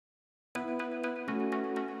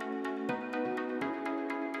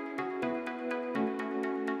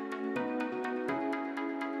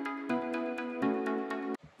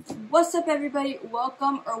What's up, everybody?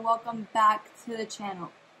 Welcome back to the channel.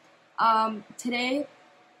 Today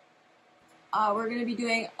we're going to be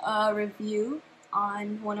doing a review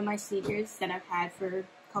on one of my sneakers that I've had for a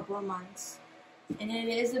couple of months, and it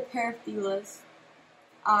is a pair of Filas.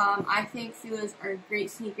 I think Filas are a great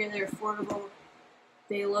sneaker. They're affordable,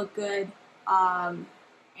 they look good, and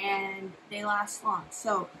they last long.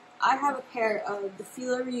 So I have a pair of the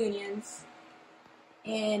Fila Reunions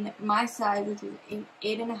in my size, which is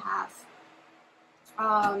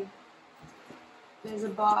 8.5. There's a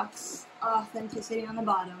box authenticity on the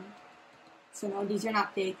bottom. So no, these are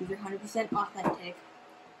not fake. These are 100% authentic.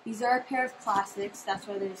 These are a pair of classics. That's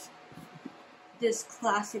why there's this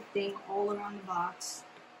classic thing all around the box.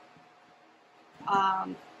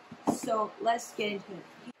 So let's get into it.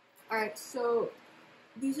 Alright, so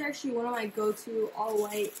these are actually one of my go-to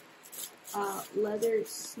all-white leather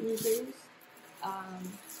sneakers.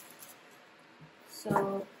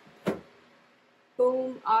 So,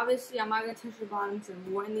 boom, obviously I'm not going to touch the bottoms. I've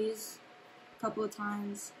worn these a couple of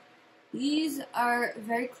times. These are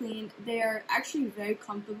very clean. They are actually very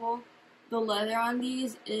comfortable. The leather on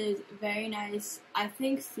these is very nice. I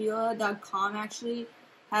think Fila.com actually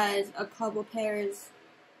has a couple pairs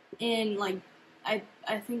in, like, I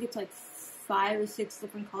think it's like 5 or 6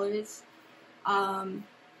 different colors.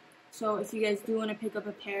 So if you guys do want to pick up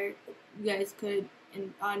a pair, you guys could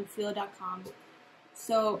on Fila.com.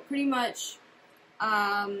 So pretty much,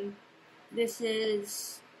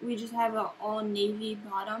 we just have an all navy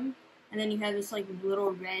bottom, and then you have this like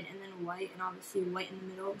little red and then white, and obviously white in the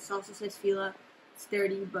middle. It also says Fila. It's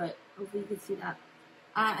dirty, but hopefully you can see that.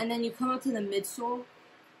 And then you come up to the midsole,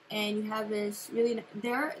 and you have this really.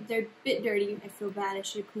 They're a bit dirty. I feel bad. I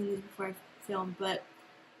should have cleaned these before I filmed, but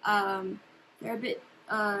they're a bit.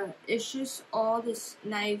 It's just all this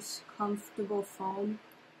nice, comfortable foam.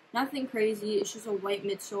 Nothing crazy. It's just a white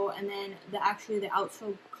midsole, and then the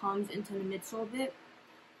outsole comes into the midsole bit.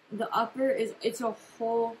 The upper it's a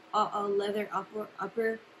whole a leather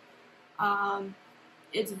upper.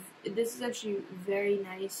 This is actually very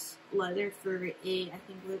nice leather for I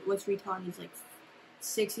think what's retailing these like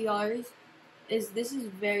 $60. This is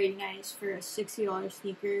very nice for a $60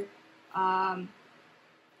 sneaker.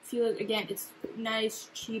 Fila, again, it's nice,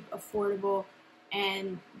 cheap, affordable,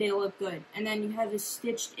 and they look good. And then you have this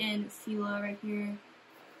stitched in Fila right here,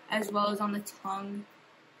 as well as on the tongue.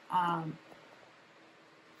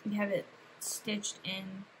 You have it stitched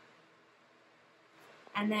in.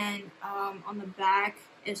 And then on the back,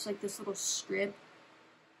 it's like this little strip.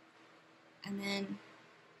 And then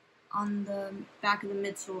on the back of the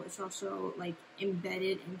midsole, it's also like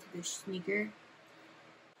embedded into the sneaker.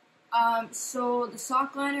 So the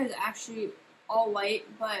sock liner is actually all white,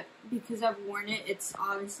 but because I've worn it, it's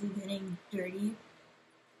obviously getting dirty.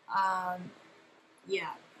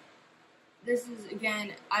 Yeah. This is,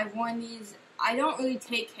 again, I've worn these. I don't really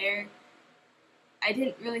take care. I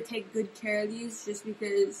didn't really take good care of these just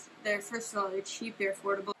because first of all, they're cheap, they're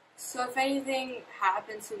affordable. So if anything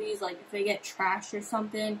happens to these, like if they get trashed or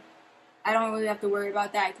something, I don't really have to worry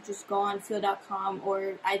about that. I could just go on Fila.com,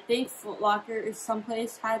 or I think Foot Locker is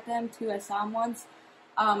someplace had them too. I saw them once.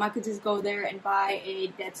 I could just go there and buy a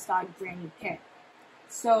dead stock brand new pair.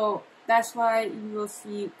 So that's why you will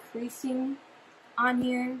see creasing on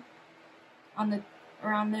here,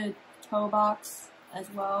 around the toe box as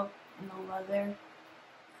well, and the leather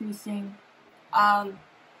creasing.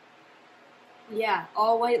 Yeah,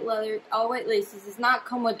 all white leather, all white laces. Does not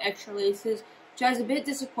come with extra laces. Which I was a bit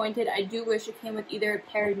disappointed. I do wish it came with either a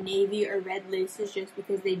pair of navy or red laces, just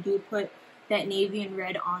because they do put that navy and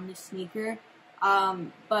red on the sneaker.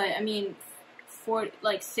 But I mean, for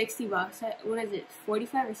like $60, what is it,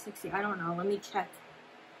 45 or 60? I don't know. Let me check.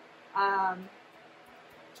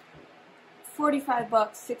 45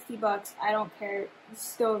 bucks, 60 bucks. I don't care. It's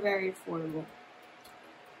still very affordable.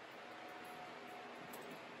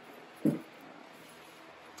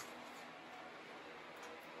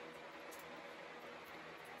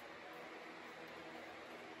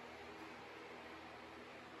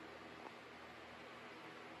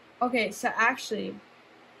 Okay, so actually,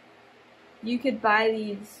 you could buy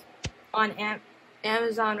these on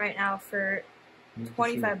Amazon right now for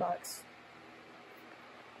 25 bucks.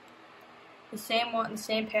 The same one, the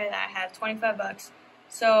same pair that I have, 25 bucks.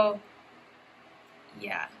 So,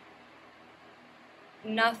 yeah.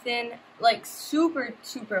 Nothing, like, super,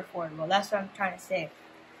 super affordable. That's what I'm trying to say.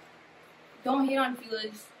 Don't hate on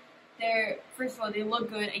Filas. First of all, they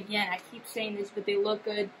look good. Again, I keep saying this, but they look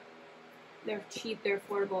good. They're cheap, they're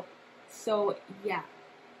affordable. So, yeah.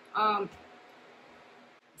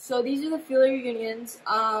 So these are the Fila Reunions.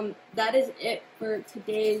 That is it for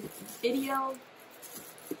today's video.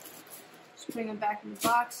 putting them back in the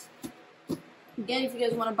box. Again, if you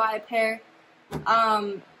guys want to buy a pair,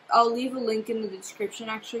 I'll leave a link in the description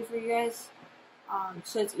actually for you guys.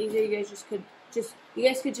 So it's easier. You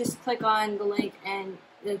guys could just click on the link and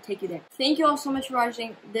it'll take you there. Thank you all so much for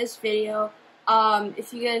watching this video.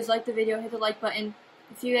 If you guys like the video, hit the like button.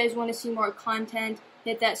 If you guys want to see more content,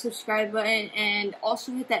 hit that subscribe button and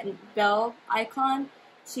also hit that bell icon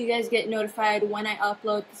so you guys get notified when I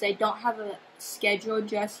upload, because I don't have a schedule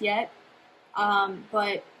just yet.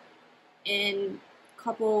 But in a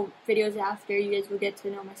couple videos after, you guys will get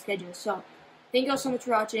to know my schedule. So thank you all so much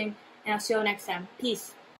for watching, and I'll see you all next time.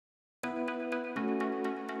 Peace.